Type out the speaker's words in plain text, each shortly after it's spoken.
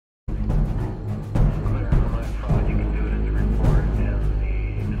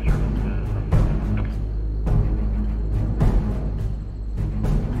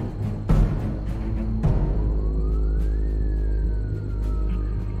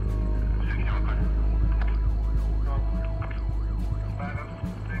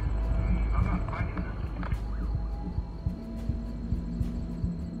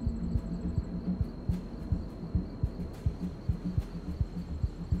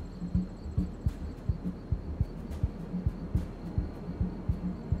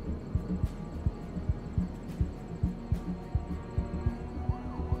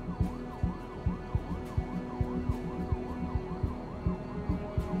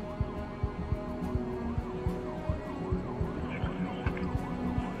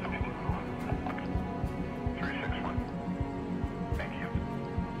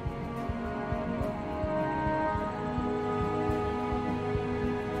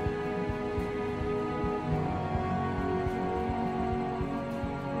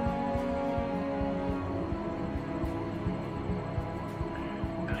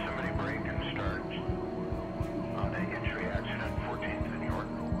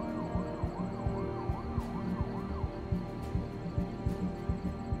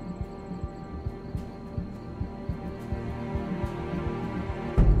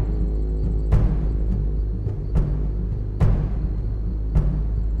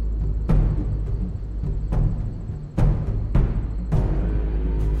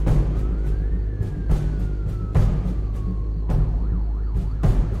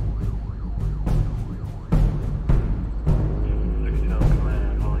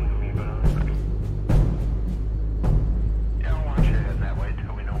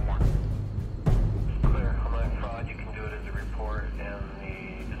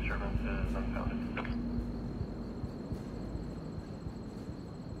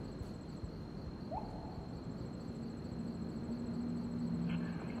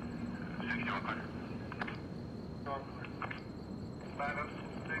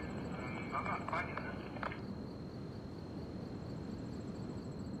I'm not finding this.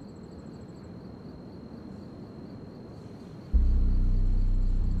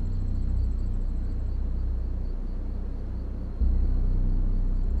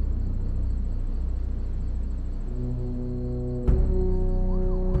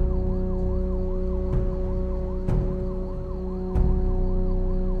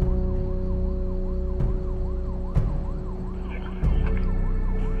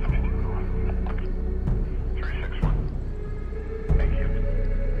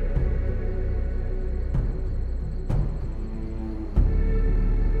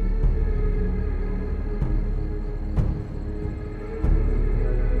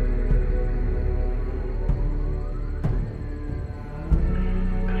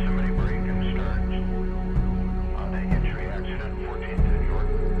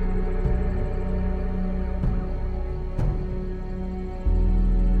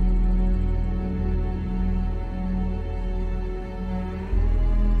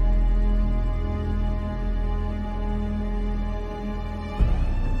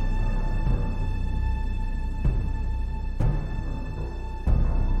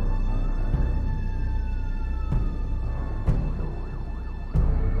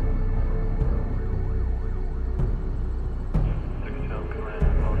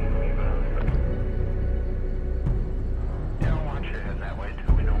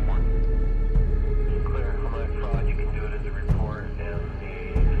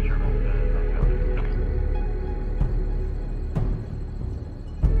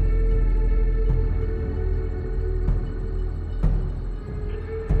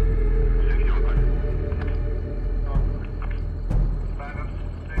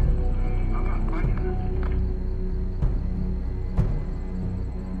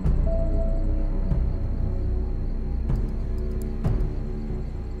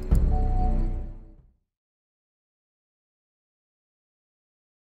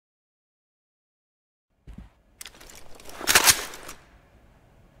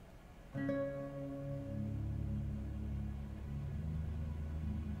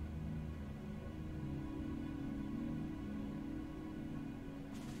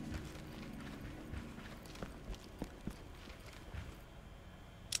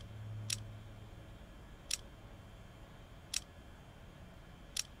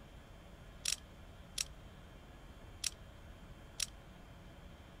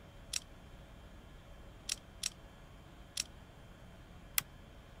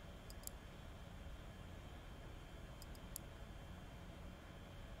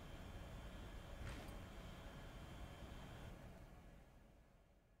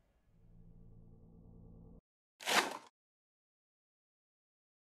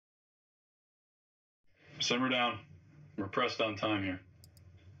 Simmer down. We're pressed on time here.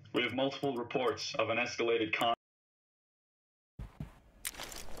 We have multiple reports of an escalated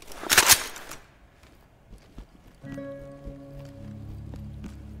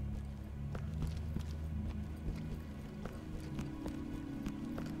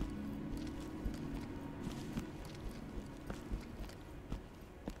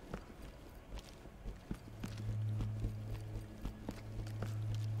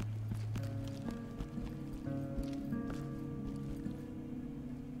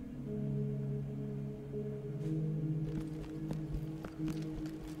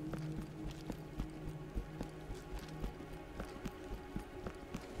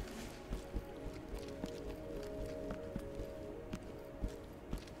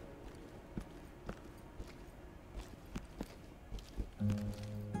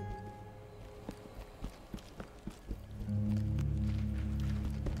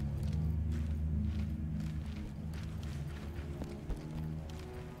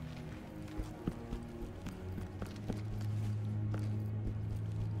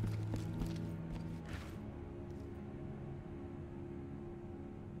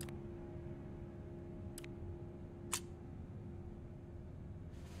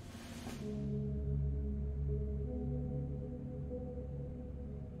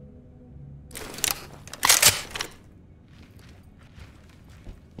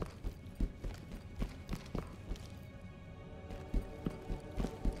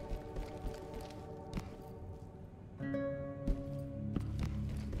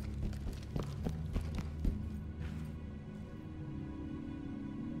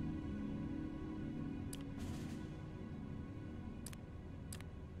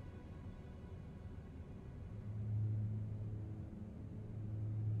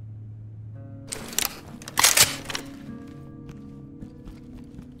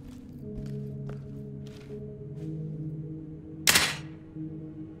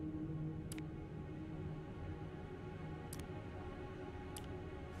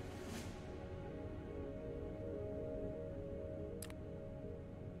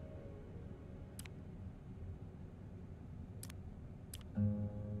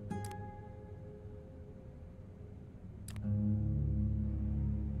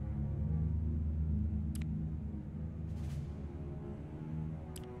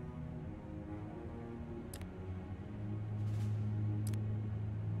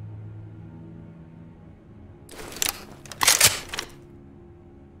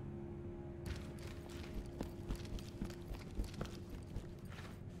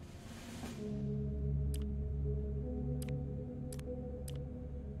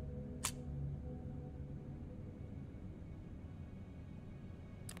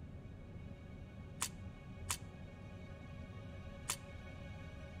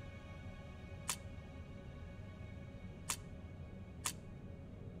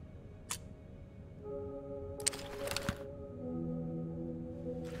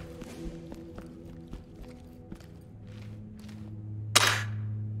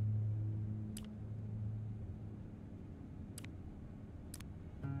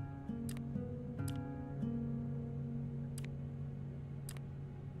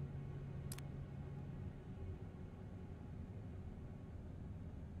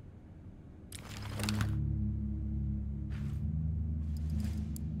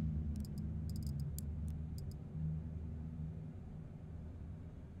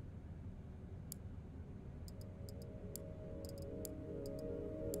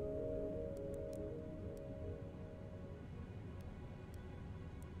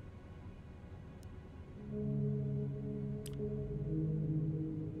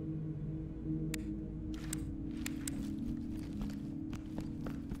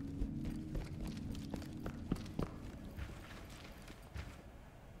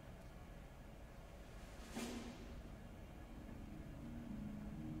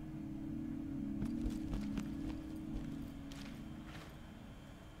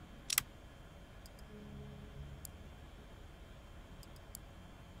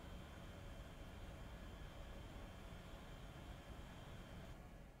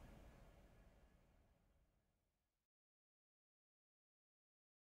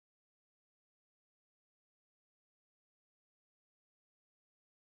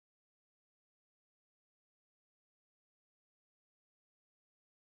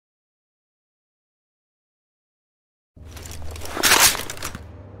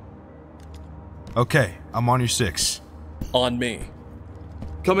Okay, I'm on your 6. On me.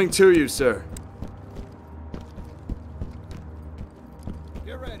 Coming to you, sir.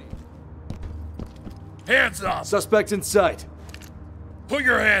 Get ready. Hands up! Suspect in sight. Put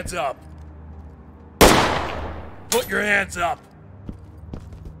your hands up! Put your hands up!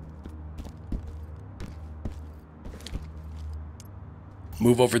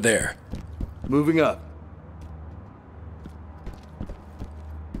 Move over there. Moving up.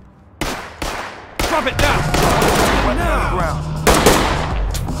 Drop it now! Now! Ground.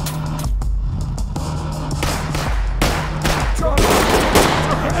 Drop it!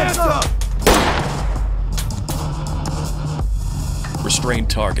 Hands up! Restrain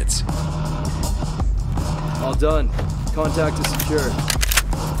targets. All done. Contact is secured.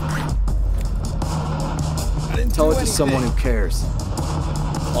 Tell it to someone who cares.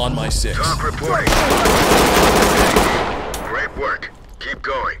 On my 6. Talk reporting. Great work. Keep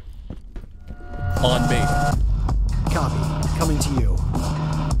going. On me. Copy. Coming to you.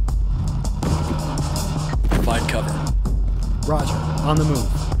 Provide cover. Roger. On the move.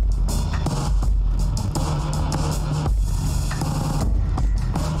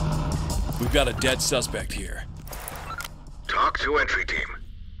 We've got a dead suspect here. Talk to entry team.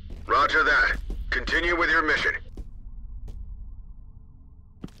 Roger that. Continue with your mission.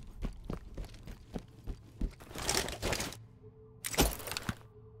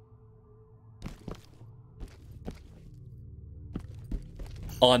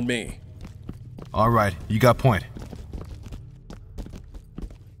 On me. All right, you got point.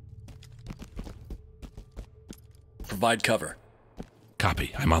 Provide cover.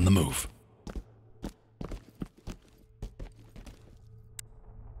 Copy. I'm on the move.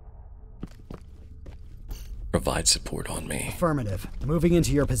 Provide support on me. Affirmative. Moving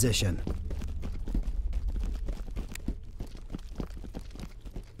into your position.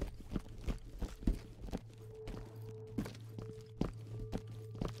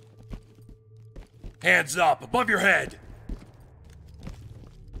 Hands up, above your head!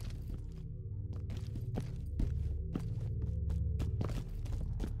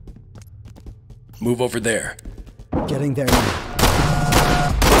 Move over there. Getting there now.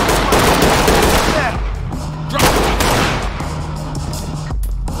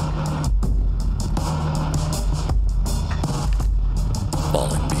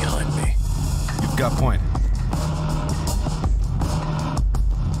 Falling behind me. You've got point.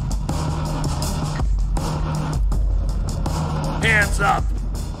 Hands up!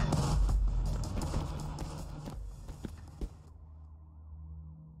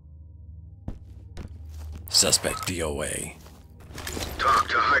 Suspect DOA. Talk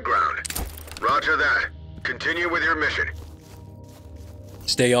to high ground. Roger that. Continue with your mission.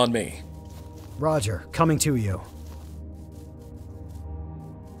 Stay on me. Roger. Coming to you.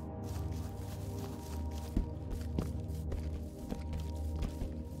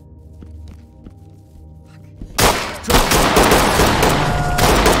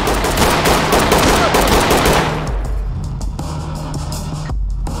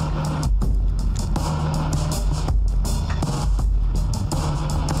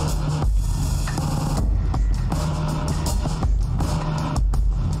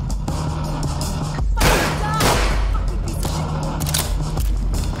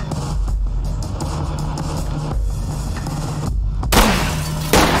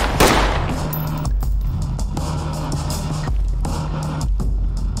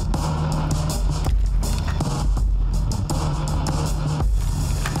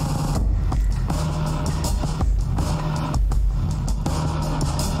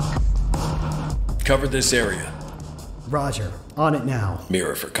 Cover this area. Roger. On it now.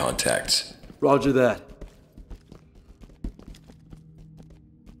 Mirror for contacts. Roger that.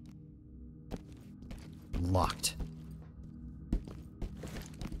 Locked.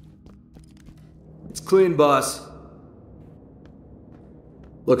 It's clean, boss.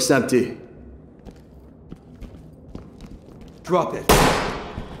 Looks empty. Drop it.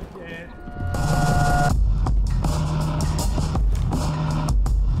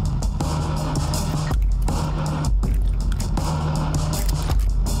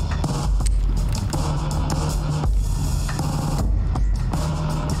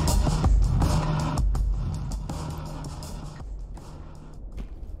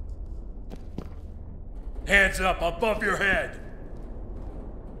 Hands up, above your head!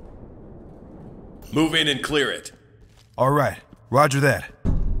 Move in and clear it. All right, roger that.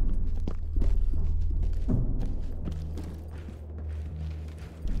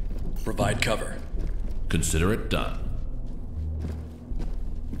 Provide cover. Consider it done.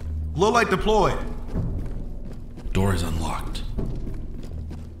 Low light deployed. Door is unlocked.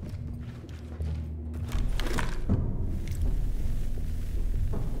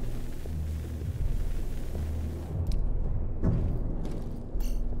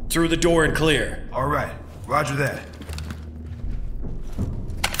 Through the door and clear. All right. Roger that.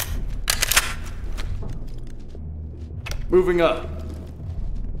 Moving up.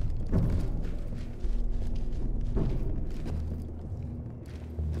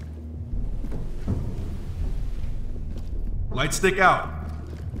 Light stick out.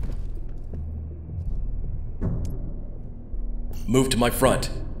 Move to my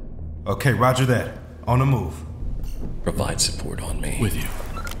front. Okay, roger that. On the move. Provide support on me. With you.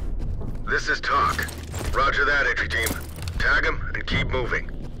 This is Talk. Roger that, entry team. Tag him and keep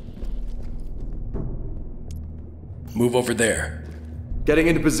moving. Move over there. Getting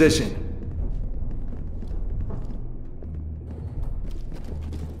into position.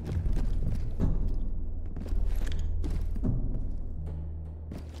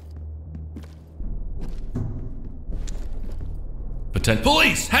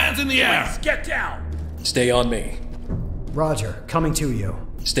 Police! Hands in the air! Get down! Stay on me. Roger, coming to you.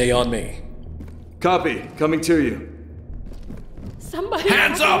 Stay on me. Copy. Coming to you. Somebody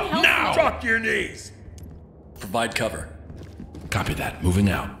Hands fucking up help now! me. Drop your knees! Provide cover. Copy that. Moving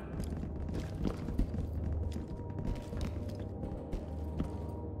out.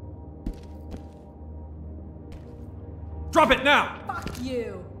 Drop it now! Fuck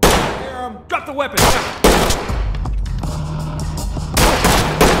you. Drop the weapon now!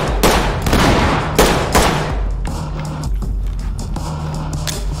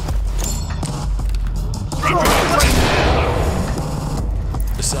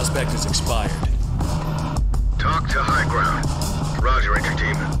 The suspect is expired. Talk to high ground. Roger, entry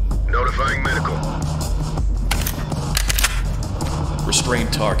team. Notifying medical. Restrain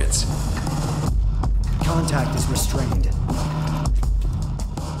targets. Contact is restrained.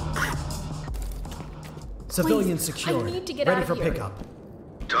 Civilian Please, secured. I need to get Ready out for here. pickup.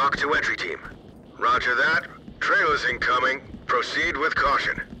 Talk to entry team. Roger that. Trailers incoming. Proceed with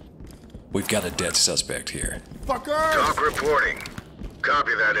caution. We've got a dead suspect here. Talk reporting.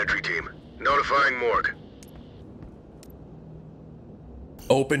 Copy that, entry team. Notifying morgue.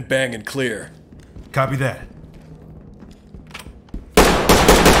 Open, bang, and clear. Copy that.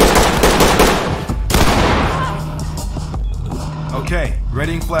 Okay,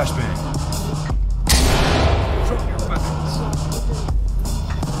 readying flashbang. Drop your weapons.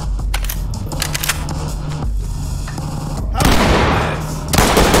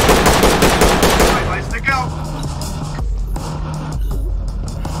 Light stick out.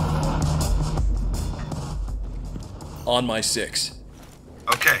 On my 6.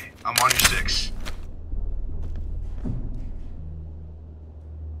 Okay, I'm on your 6.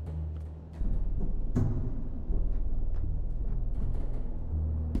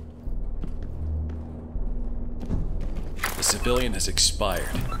 The civilian has expired.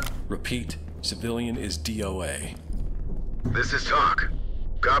 Repeat, civilian is DOA. This is Talk.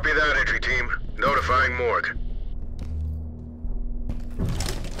 Copy that, entry team. Notifying morgue.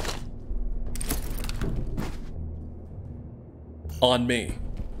 On me.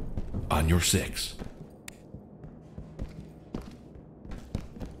 On your 6.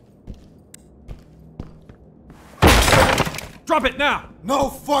 Drop it now! No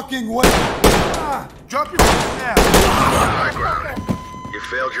fucking way! Drop your weapon now! High ground. You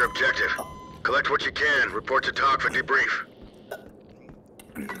failed your objective. Collect what you can. Report to Talk for debrief.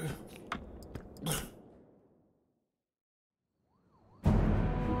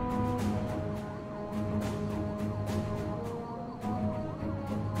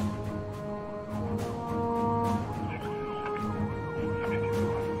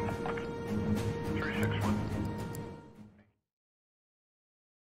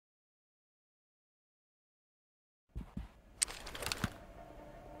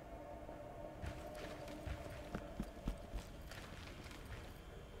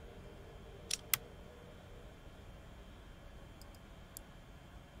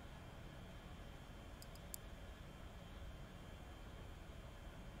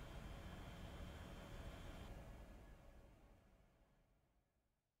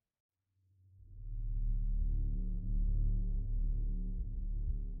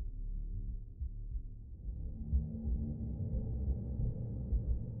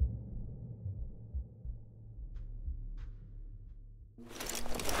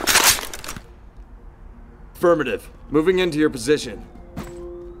 Affirmative. Moving into your position.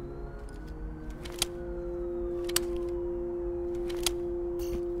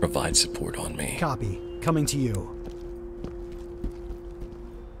 Provide support on me. Copy. Coming to you.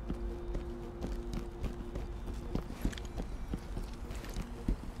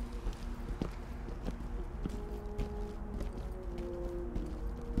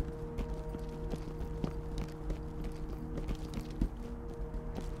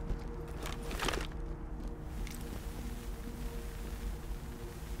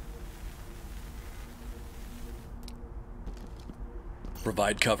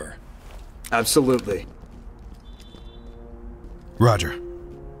 Provide cover. Absolutely. Roger.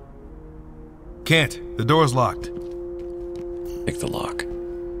 Can't. The door's locked. Pick the lock.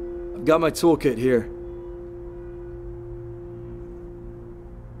 I've got my toolkit here.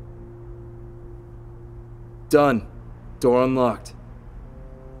 Done. Door unlocked.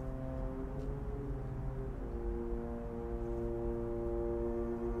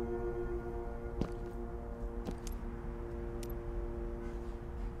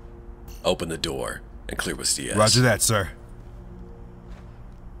 Open the door and clear with CS. Roger that, sir.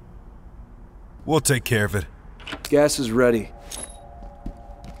 We'll take care of it. Gas is ready.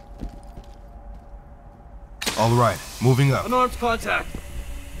 All right, moving up. Unarmed contact.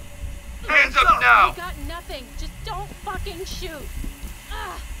 Hands up now! I got nothing. Just don't fucking shoot.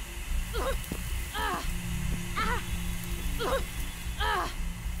 Ah. Ah. Ah. Ah. Ah.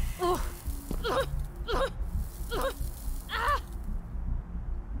 Ah.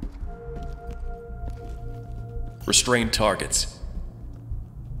 Restrain targets.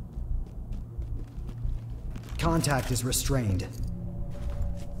 Contact is restrained.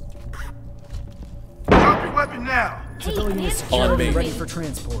 Drop your weapon now! Civilian is On me. secured and ready for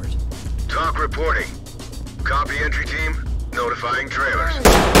transport. Talk reporting. Copy entry team. Notifying trailers.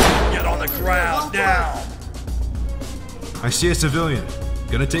 Get on the ground now! I see a civilian.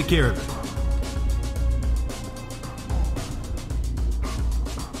 Gonna take care of it.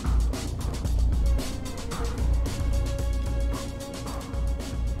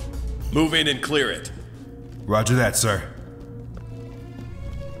 Move in and clear it. Roger that, sir.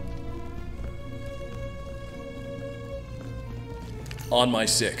 On my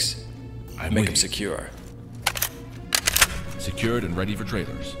 6. I'm Make with him you. secure. Secured and ready for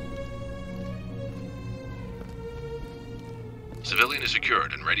trailers. Civilian is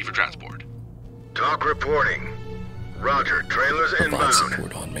secured and ready for transport. Talk reporting. Roger, trailers Provide inbound.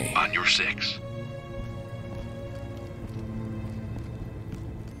 support on me. On your 6.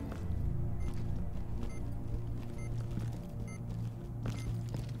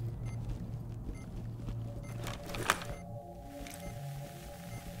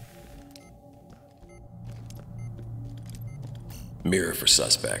 Mirror for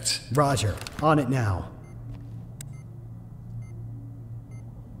suspect. Roger. On it now.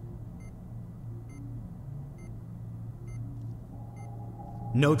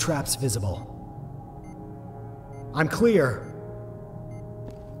 No traps visible. I'm clear.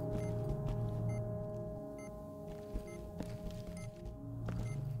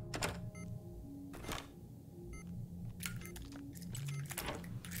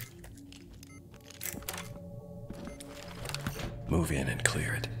 Move in and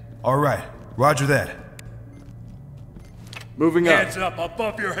clear it. All right, roger that. Moving up. up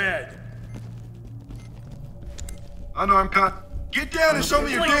above your head! Unarmed Get down and show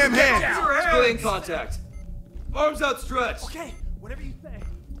me your damn hands! Civilian contact. Arms outstretched. Okay, whatever you say.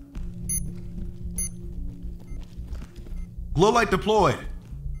 Low light deployed.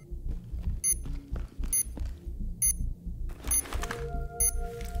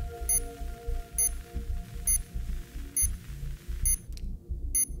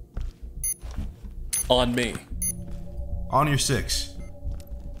 On me. On your 6.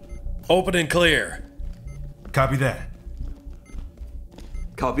 Open and clear. Copy that.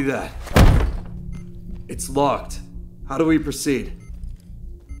 Copy that. It's locked. How do we proceed?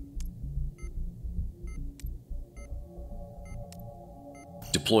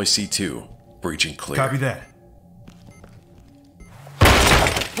 Deploy C2. Breaching clear. Copy that.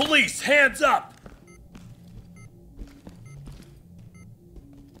 Police, hands up!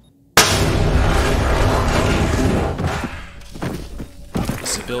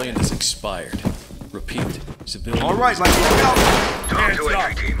 Civilian is expired. Repeat. Civilian. All right, like Talk to Hands entry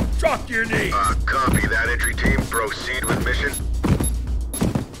up. team. Drop to your knees! Copy that entry team. Proceed with mission.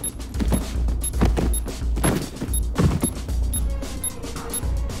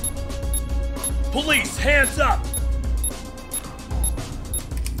 Police, hands up!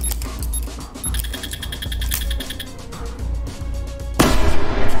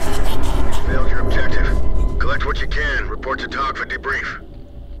 Failed your objective. Collect what you can. Report to TOC for debrief.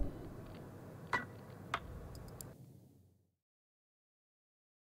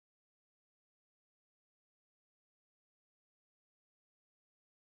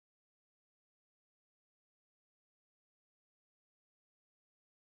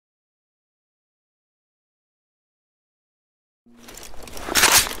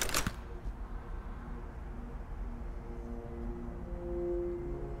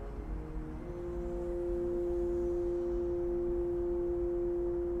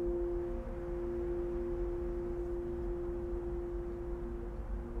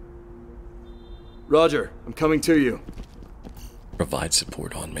 Roger, I'm coming to you. Provide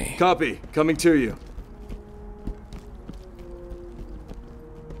support on me. Copy, coming to you.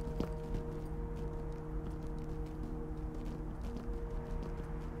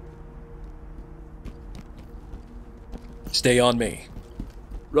 Stay on me.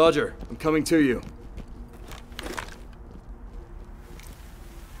 Roger, I'm coming to you.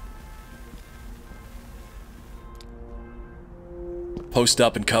 Post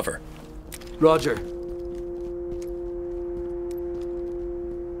up and cover. Roger.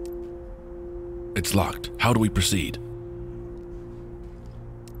 It's locked. How do we proceed?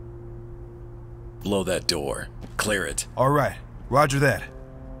 Blow that door. Clear it. All right. Roger that.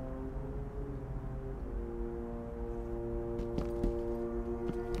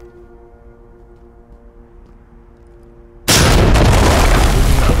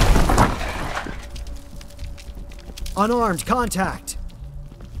 Unarmed contact.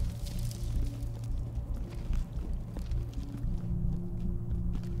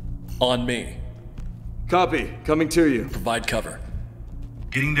 On me. Copy, coming to you. Provide cover.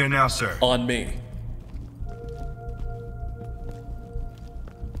 Getting there now, sir. On me.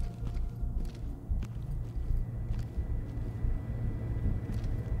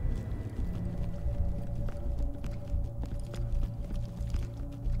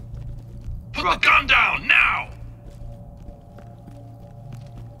 Put the gun down, now!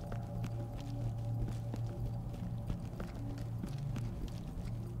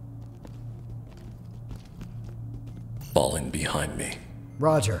 Fall in behind me.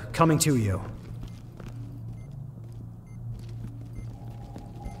 Roger, coming to you.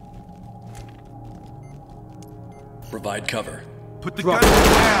 Provide cover. Put the gun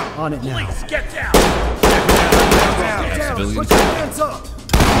down. On it now. Police, get down! Down, Civilians. put your hands up.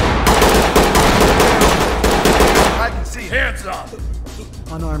 I can see it. Hands up!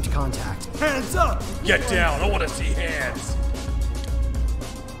 Unarmed contact. Hands up! Get down, I want to see hands!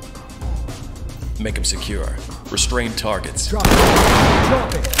 Make him secure. Restrain targets. Drop it.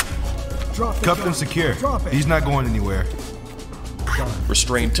 Drop it. Drop the Cuffed gun. and secure. Drop it. He's not going anywhere. Done.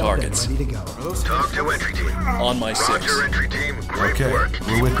 Restrain Seatbelt in, targets. Ready to go. Talk to entry team. On my six. Roger, entry team. Great Okay, work. we're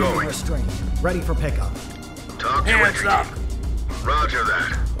Keep with you. going. Restrained. Ready for pickup. Talk to Hands entry up! team. Roger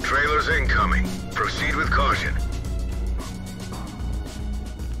that. Trailers incoming. Proceed with caution.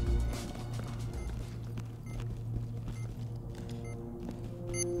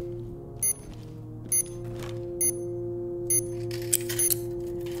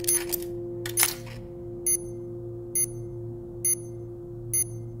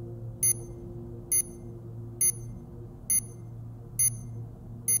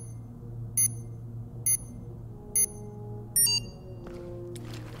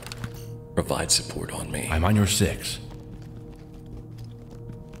 Provide support on me. I'm on your 6.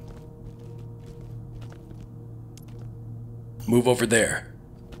 Move over there.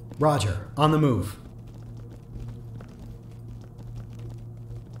 Roger, on the move.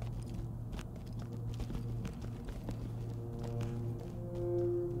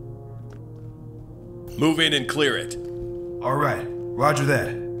 Move in and clear it. All right. Roger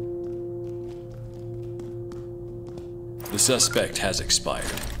that. The suspect has expired.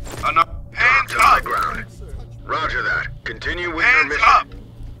 Enough. Talk to high ground. Roger that. Continue with your mission.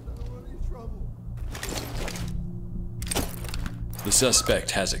 The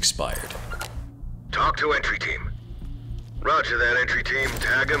suspect has expired. Talk to entry team. Roger that, entry team.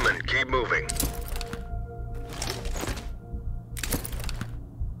 Tag him and keep moving.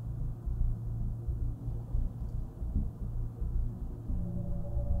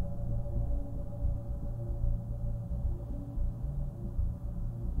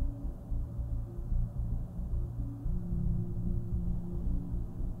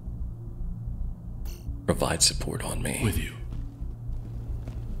 Provide support on me. With you.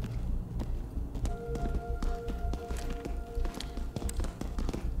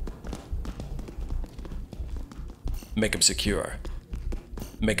 Make him secure.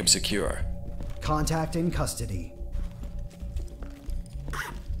 Make him secure. Contact in custody.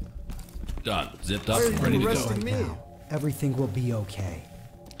 Done. Zipped up and ready to go. Right now, everything will be okay.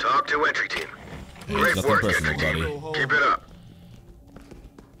 Talk to entry team. Hey, Great nothing work, personal, entry team. buddy. Keep it up.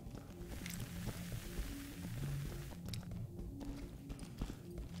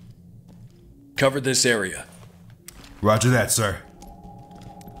 Cover this area. Roger that, sir.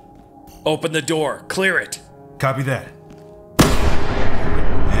 Open the door. Clear it. Copy that.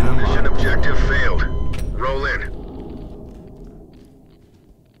 And I'm Mission objective failed. Roll in.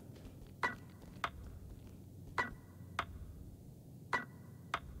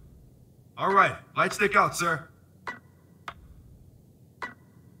 All right. Light stick out, sir.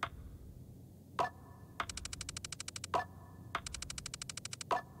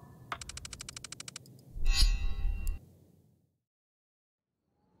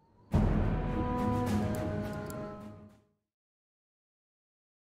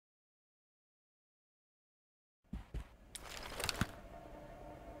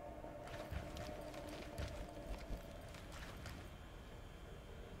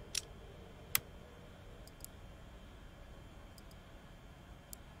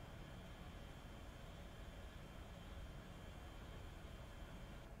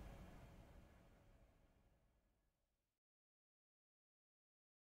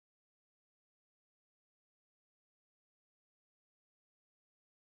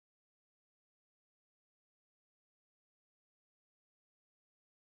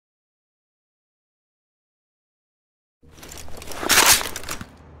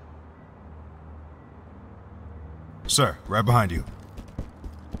 Sir, right behind you.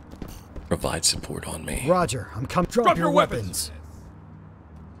 Provide support on me. Roger, I'm coming. Drop your weapons.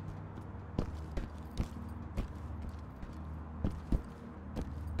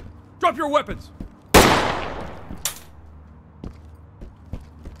 Drop your weapons!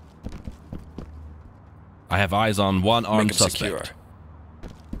 I have eyes on one armed Make 'em suspect. secure.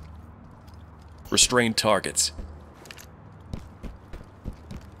 Restrain targets.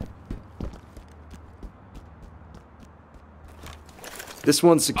 This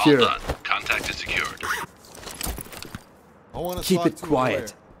one's secure. All done. Contact is secured. I want to Keep it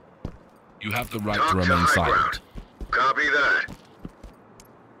quiet. You have the right Talk to to remain high silent. ground. Copy that.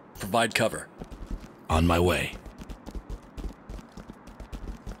 Provide cover. On my way.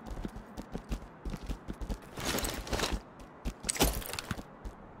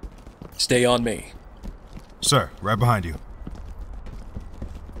 Stay on me. Sir, right behind you.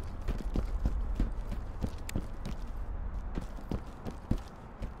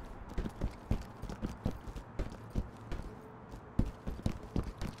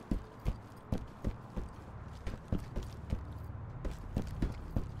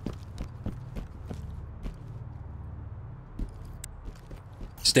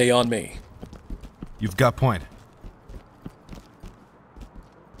 Stay on me. You've got point.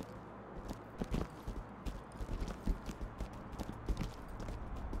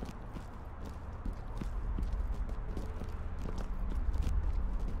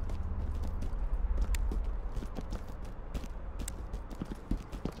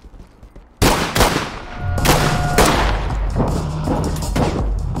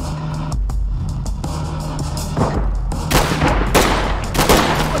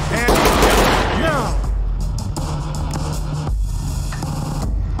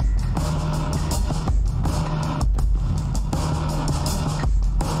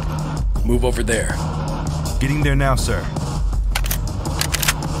 Move over there. Getting there now, sir.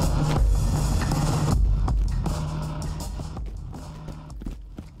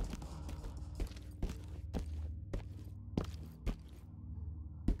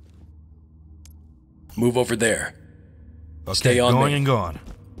 Move over there. Okay, Stay on going me. and gone.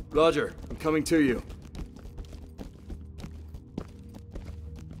 Roger, I'm coming to you.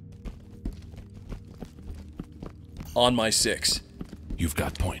 On my 6. You've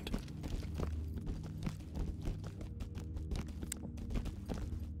got point.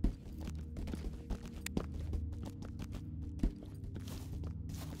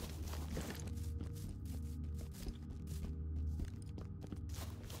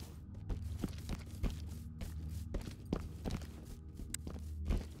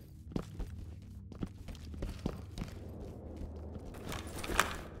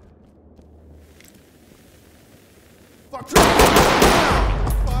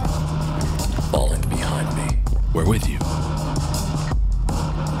 Falling behind me. We're with you.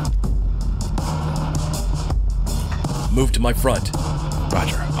 Move to my front.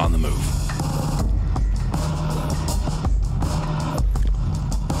 Roger, on the move.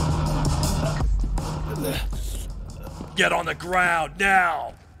 Get on the ground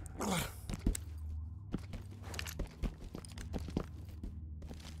now!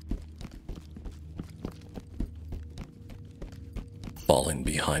 Falling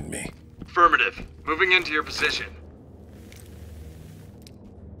behind me. Affirmative. Moving into your position.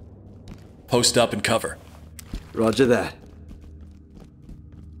 Post up and cover. Roger that.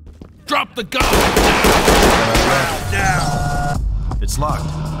 Drop the gun! Now! It's locked.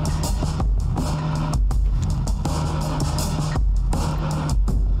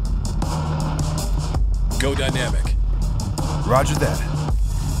 Go dynamic. Roger that.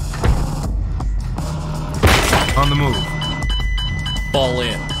 On the move. Fall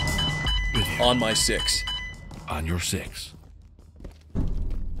in. With you. On my 6. On your 6. Bring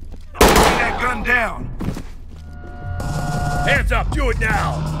that gun down. Hands up! Do it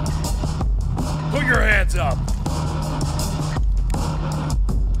now! Put your hands up!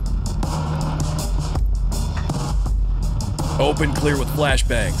 Open clear with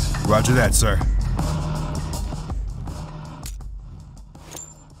flashbangs. Roger that, sir.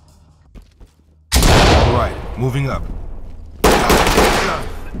 All right, moving up.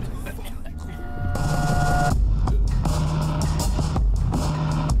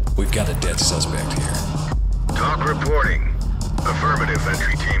 We've got a dead suspect here. Talk reporting. Affirmative,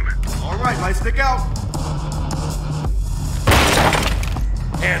 entry team. All right, light stick out.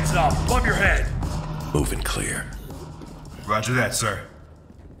 Hands up! Above your head! Moving clear. Roger that, sir.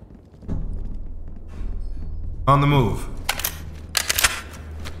 On the move.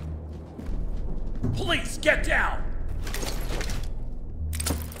 Police, get down!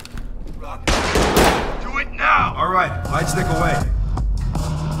 Do it now! now! All right, light stick away.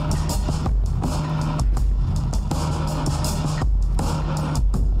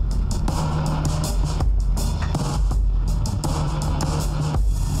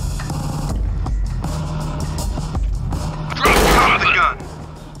 Drop the gun.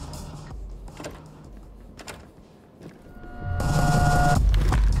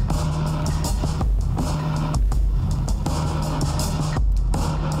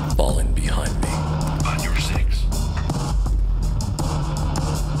 Fallen behind me. On your 6.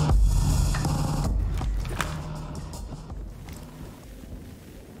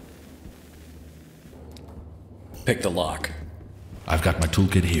 Pick the lock. I've got my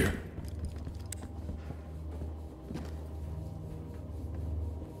toolkit here.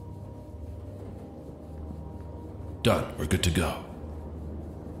 Done. We're good to go.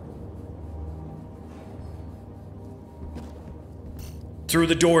 Through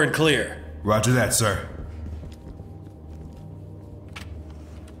the door and clear. Roger that, sir.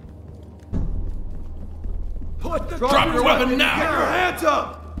 Drop your weapon now! Get your hands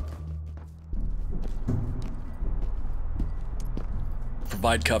up!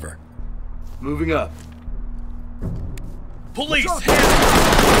 Provide cover. Moving up. Police!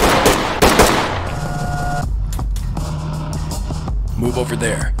 Move over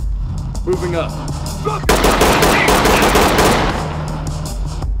there. Moving up.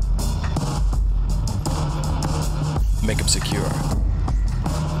 Make him secure.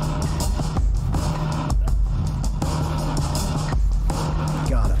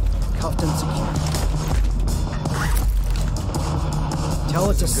 Got him. Cuffed and secure. Tell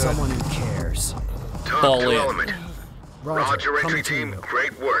it to someone who cares. Talk Fall to in. element. Roger, entry coming to team. you.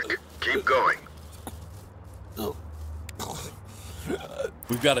 Great work. Keep going.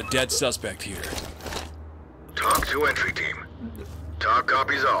 We've got a dead suspect here. Talk to entry team. Talk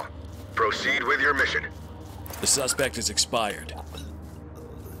copies all. Proceed with your mission. The suspect is expired.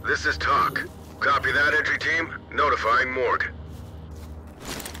 This is Talk. Copy that, entry team. Notifying morgue.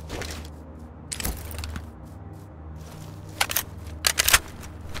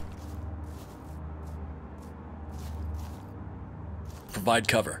 Provide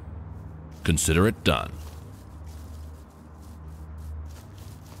cover. Consider it done.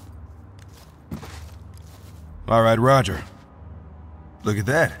 All right, Roger. Look at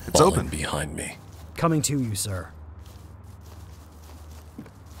that. It's Fallen open. behind me. Coming to you, sir.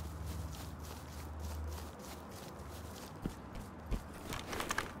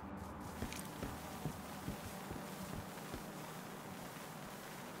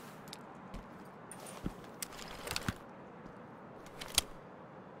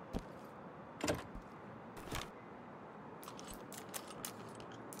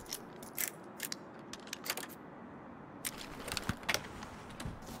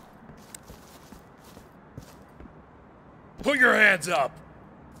 Put your hands up!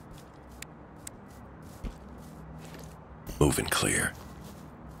 Moving clear.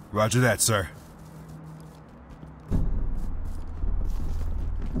 Roger that, sir.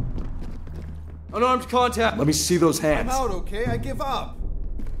 Unarmed contact. Let me see those hands. I'm out, okay? I give up.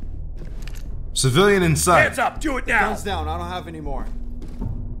 Civilian in sight. Hands up! Do it now! Guns down. I don't have any more.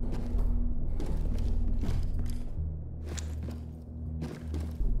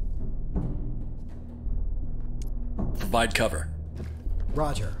 Provide cover.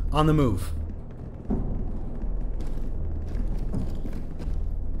 Roger. On the move.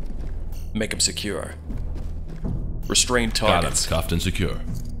 Make him secure. Restrain Got him. targets. Cuffed and secure.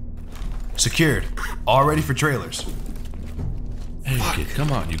 Secured. All ready for trailers. Hey, kid,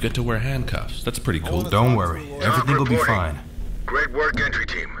 come on. You get to wear handcuffs. That's pretty cool. Don't worry. Everything will be reporting. fine. Great work, entry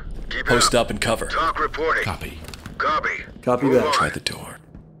team. Keep it Post up. up and cover. Talk reporting. Copy. Copy. Copy Move that. on. Try the door.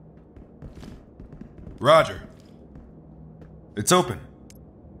 Roger. It's open.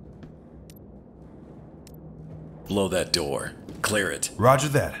 Blow that door. Clear it. Roger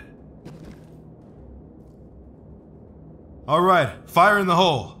that. All right, fire in the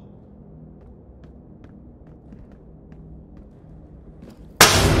hole.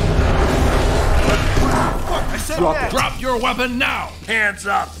 I said that. Drop your weapon now! Hands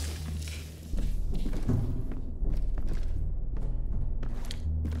up!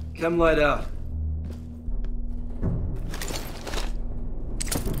 Chem light out.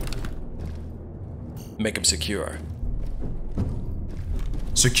 Make him secure.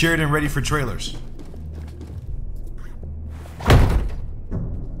 Secured and ready for trailers.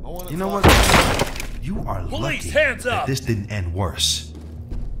 You know what? You are Police, lucky hands that up! this didn't end worse.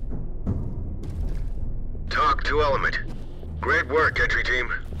 Talk to element. Great work, entry team.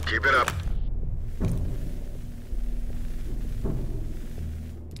 Keep it up.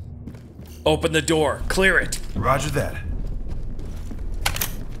 Open the door. Clear it. Roger that.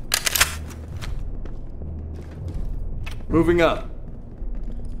 Moving up.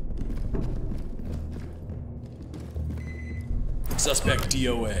 Suspect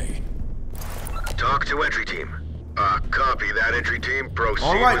DOA. Talk to entry team. Copy that, entry team. Proceed.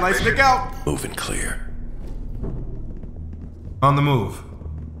 All right, with lights mission. stick out. Moving clear. On the move.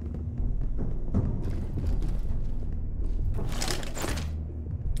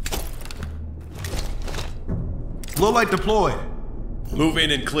 Low light deployed. Move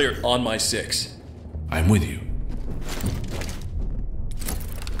in and clear on my 6. I'm with you.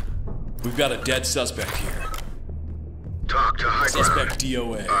 We've got a dead suspect here. Talk to high ground. Suspect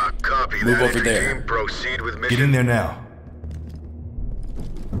DOA. Copy Move that, over entry there. team. Proceed with mission. Get in there now.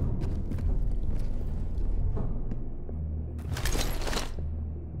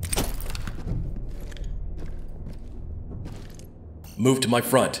 Move to my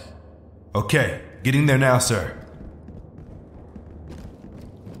front. Okay, getting there now, sir.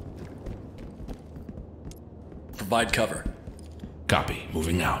 Provide cover. Copy.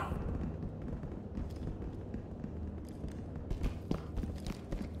 Moving out.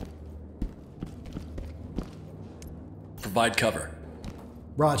 Provide cover.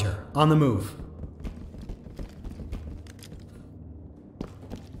 Roger, on the move.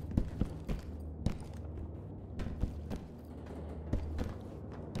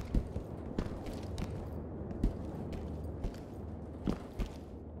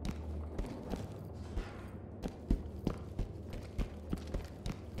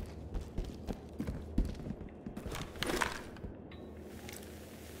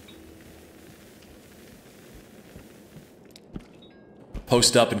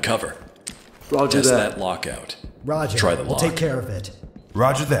 Post up and cover. Roger Test that. that lockout. Roger, Try the we'll lock. take care of it.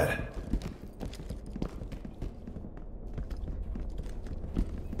 Roger that.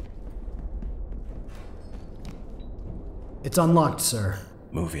 It's unlocked, sir.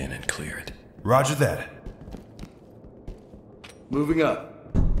 Move in and clear it. Roger that. Moving up.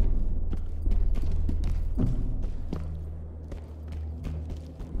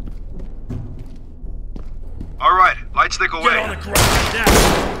 All right, light stick away. Get on the ground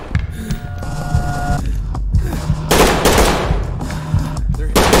now.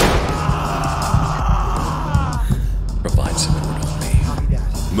 Provide support on me. Copy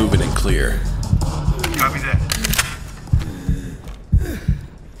that. Move in and clear. Copy that.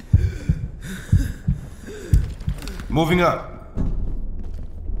 Moving up.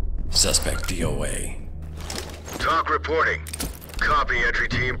 Suspect DOA. Talk reporting. Copy, entry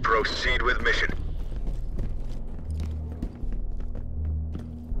team. Proceed with mission.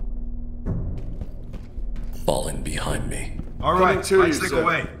 Fall in behind me. All Coming right, to light you, stick sir.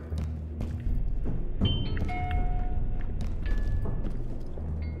 away.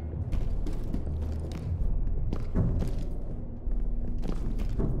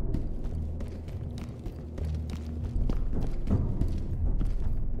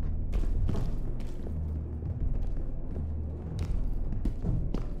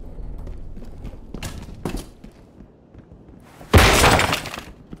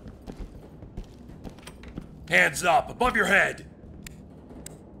 Hands up, above your head.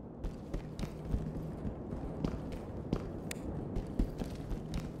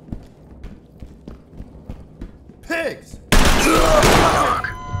 Pigs! Talk.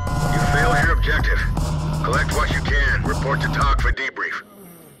 You failed your objective. Collect what you can. Report to TOC for debrief.